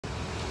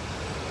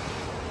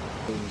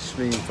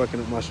Stream fucking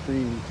up my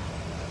stream.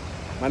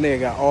 My nigga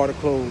got all the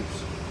clothes.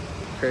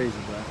 Crazy,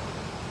 bro.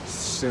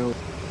 So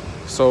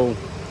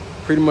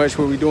pretty much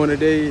what we doing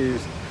today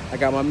is I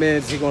got my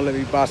man, he gonna let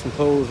me buy some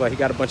clothes. Like he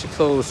got a bunch of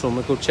clothes, so I'm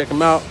gonna go check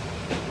him out.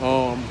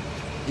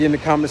 Get in the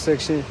comment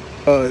section.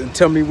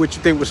 Tell me what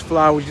you think was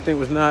fly, what you think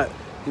was not.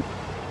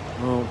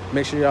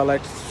 Make sure y'all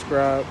like,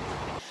 subscribe.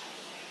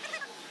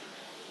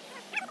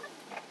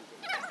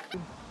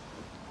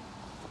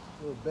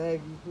 Little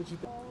baggy, what you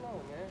think? I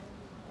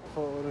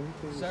don't know, man.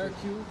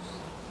 Syracuse.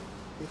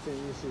 He think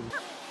you should.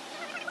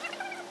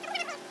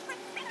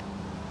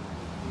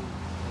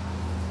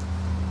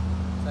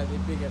 It's like they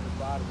big at the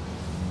bottom.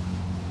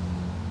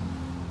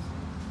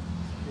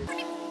 I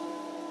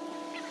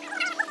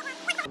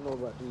don't know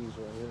about these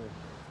right here.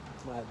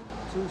 Might have to be.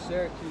 2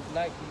 Syracuse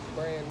Nikes,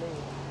 brand new.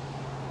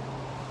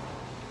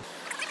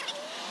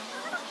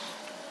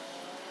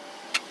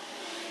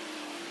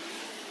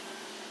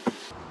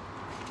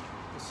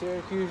 The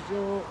Syracuse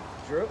joint.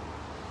 Drip.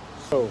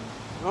 So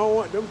I don't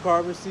want them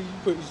carbons. See, you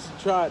should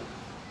try it.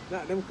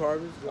 Not them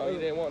carbons. Oh, you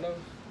didn't want those?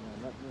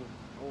 No, not them.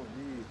 I want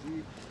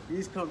these.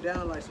 These come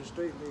down like some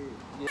straight legs.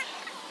 Yeah.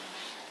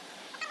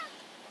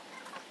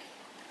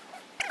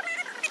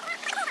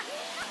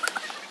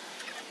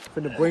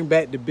 Finna bring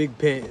back the big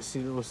pants,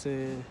 you know what I'm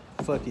saying?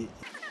 Fuck it.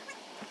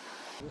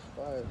 It's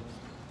fire,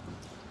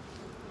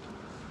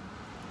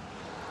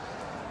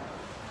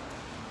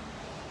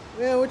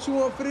 man, what you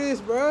want for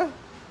this, bruh?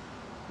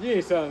 You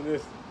ain't selling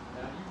this.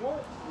 You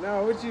want?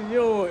 No, what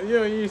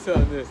you ain't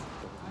selling this.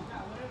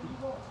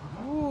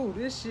 Ooh,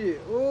 this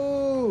shit,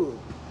 ooh.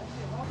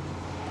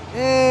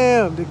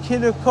 Damn, the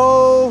Kinder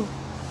Cole.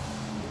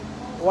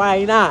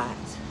 Why not?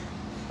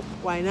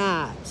 Why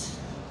not?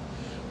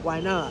 Why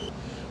not?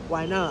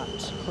 Why not?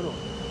 Hold on.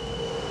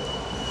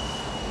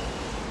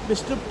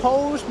 Mr.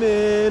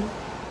 Postman.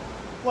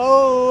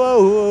 Whoa,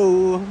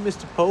 whoa, whoa,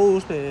 Mr.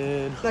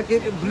 Postman. I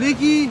get the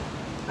blicky.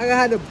 I gotta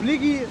have the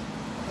blicky.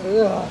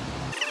 Ugh.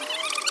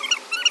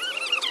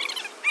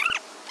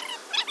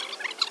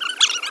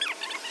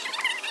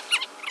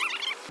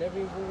 Never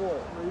even wore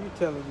it. Bro, you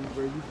telling me,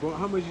 bro? You bought,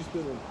 how much you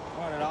spending?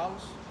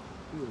 $100.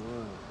 You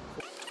lying.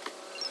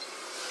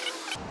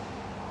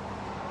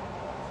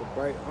 It's a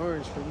bright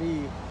orange for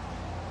me.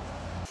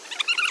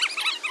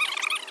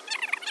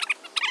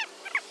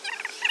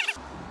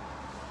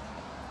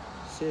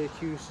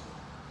 Syracuse.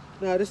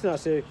 No, this is not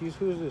Syracuse.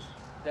 Who is this?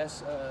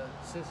 That's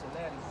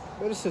Cincinnati.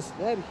 What is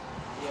Cincinnati?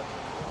 Yeah.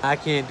 I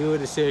can't do it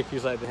in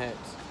Syracuse like the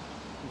hats.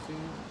 You see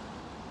me?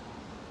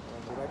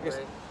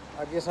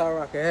 I guess I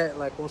rock a hat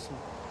like on some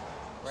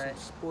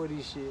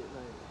sporty shit,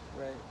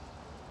 like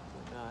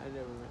Nah, I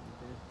never went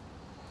there.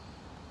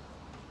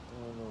 I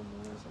don't know,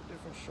 man. It's a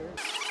different shirt.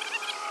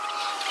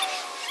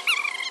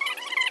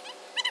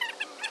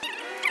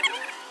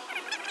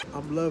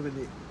 I'm loving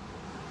it.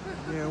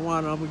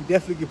 Marijuana, I'm gonna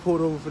definitely get pulled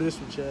over for this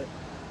one, chat.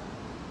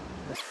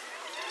 The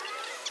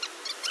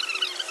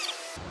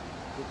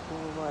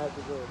pool might have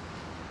to go.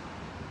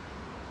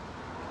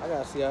 I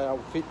gotta see how I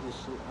would fit this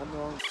shit. I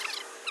know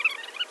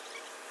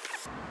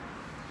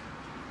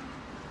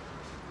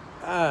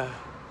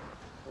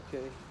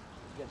okay.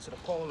 Get to the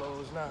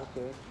polos now.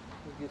 Okay.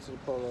 Let's get to the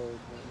polos,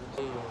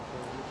 man.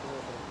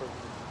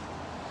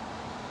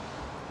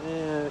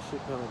 Yeah, that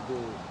shit kinda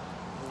big.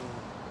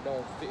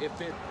 Don't fit, it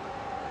fit.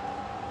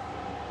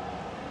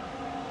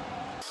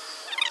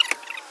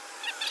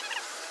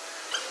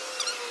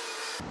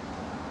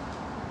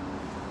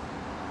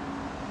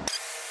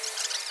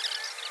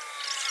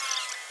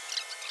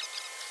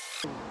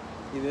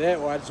 Either that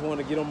or I just want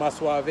to get on my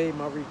Suave,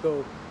 my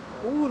Rico.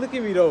 Ooh, look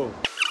at me though.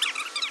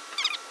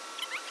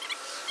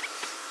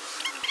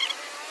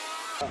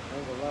 I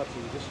ain't gonna lie to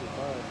you, this shit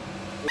fire.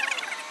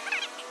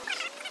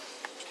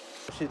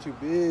 This shit too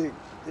big.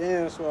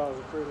 Damn, that's what I was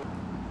afraid of.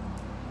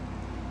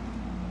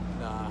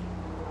 Nah,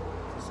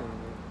 this ain't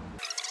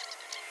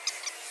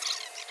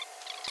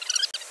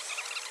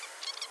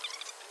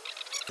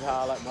it.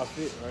 How I like my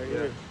fit right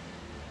here.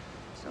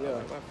 Yeah, I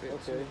like my fit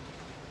okay. too.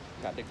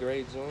 Got the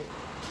grades on.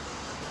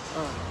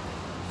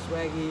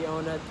 Swaggy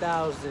on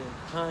 1,000,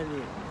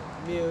 100,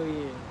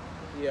 million.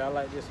 Yeah, I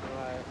like this one.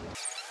 Right.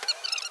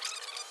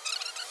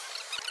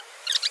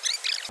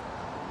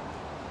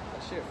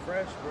 That shit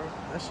fresh, bro.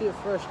 That shit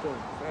fresh though.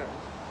 Fresh.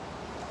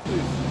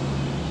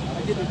 I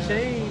get the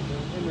chain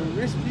and the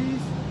wrist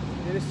piece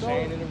and it's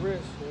Chain in the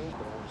wrist.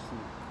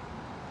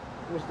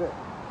 What's that?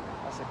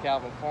 That's a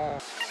Calvin Klein.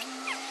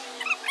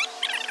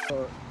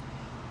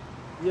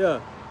 Yeah.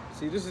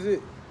 See, this is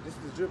it. This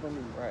is the drip I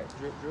need. Right.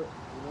 Drip, drip.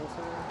 You know what I'm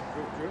saying?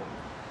 Drip, drip.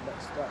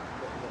 Let's stop.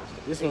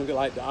 This one get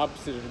like the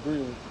opposite of the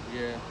green one.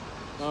 Yeah.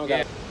 I don't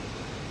got.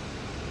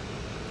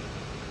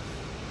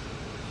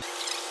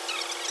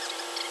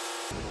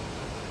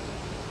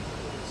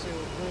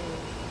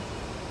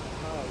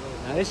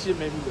 Now this shit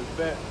made me look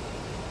fat.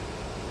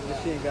 This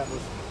shit ain't got no.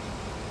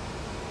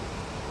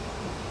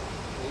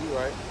 Yeah, you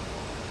right.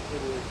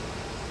 It is.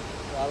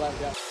 I like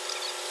that.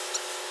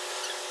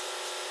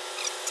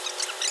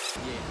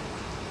 Yeah.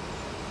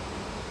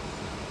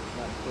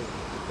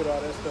 Put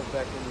all that stuff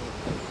back in there.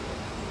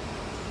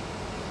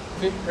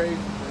 fit crazy,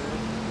 man.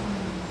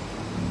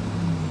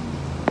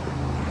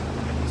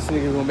 This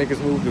nigga gonna make us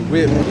move the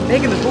whip.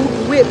 Making us move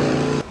the whip.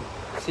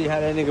 See how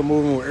that nigga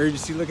moving with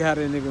urgency? Look at how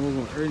that nigga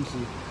moving with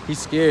urgency. He's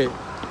scared.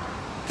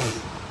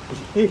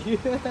 He's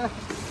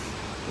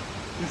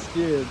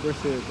scared, bro.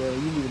 Said, bro, you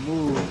need to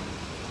move.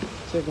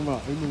 Check him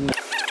out. He need to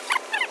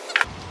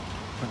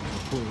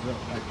pull it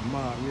up like the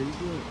mob. Yeah, you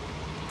good.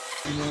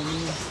 You know what I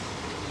mean?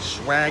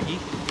 Swaggy.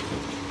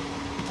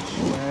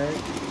 Swag.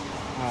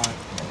 Alright.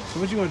 So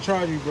what you gonna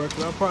charge me, bro?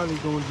 Cause I'm probably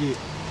gonna get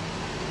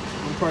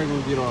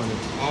all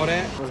this. All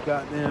that? What's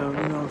goddamn, you know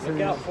what I'm saying?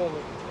 Look out for me.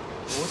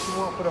 What you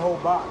want for the whole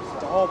box?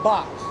 The whole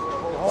box.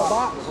 The whole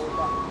box? The whole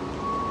box.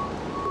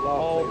 The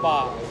whole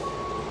box.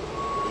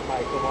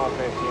 Might come off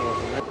that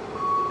chance.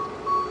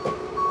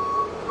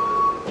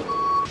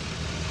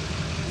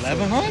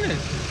 1100.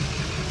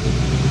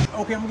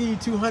 Okay, I'm gonna give you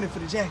 200 for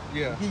the jacket.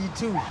 Yeah. I'll give you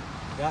 2.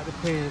 Got the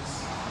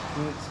pants.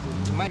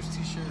 Mike's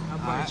t-shirt. I'll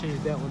probably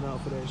change that one out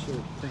for that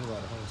shirt. Think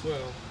about it, huh?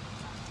 12.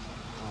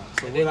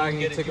 So what I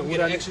need to take off? What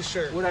I need extra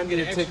shirt. What I need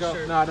to take off?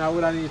 Nah,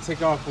 what I need to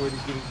take off for it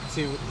is get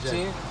 10 with the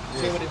jacket.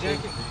 10? 10 with the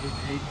jacket?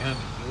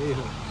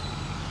 800.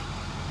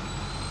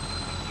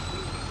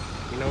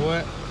 You know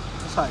what?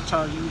 That's how I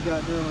charge you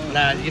got there.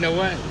 Nah, you know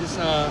what? This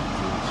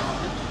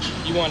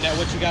you want that?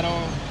 What you got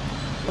on?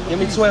 Give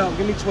me 12.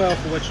 Give me 12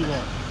 for what you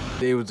want.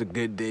 Today was a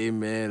good day,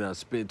 man. I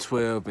spent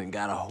 12 and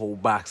got a whole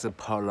box of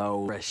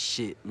polo. Fresh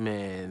shit,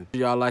 man.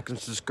 Y'all like and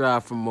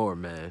subscribe for more,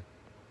 man.